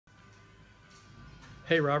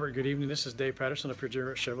Hey Robert, good evening. This is Dave Patterson up here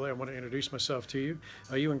at Chevrolet. I want to introduce myself to you.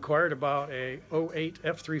 You inquired about a '08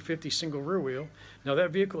 F350 single rear wheel. Now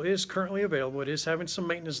that vehicle is currently available. It is having some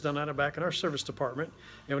maintenance done out of back in our service department.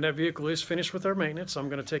 And when that vehicle is finished with our maintenance, I'm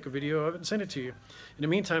going to take a video of it and send it to you. In the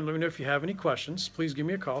meantime, let me know if you have any questions. Please give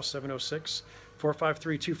me a call,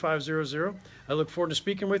 706-453-2500. I look forward to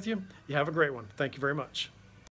speaking with you. You have a great one. Thank you very much.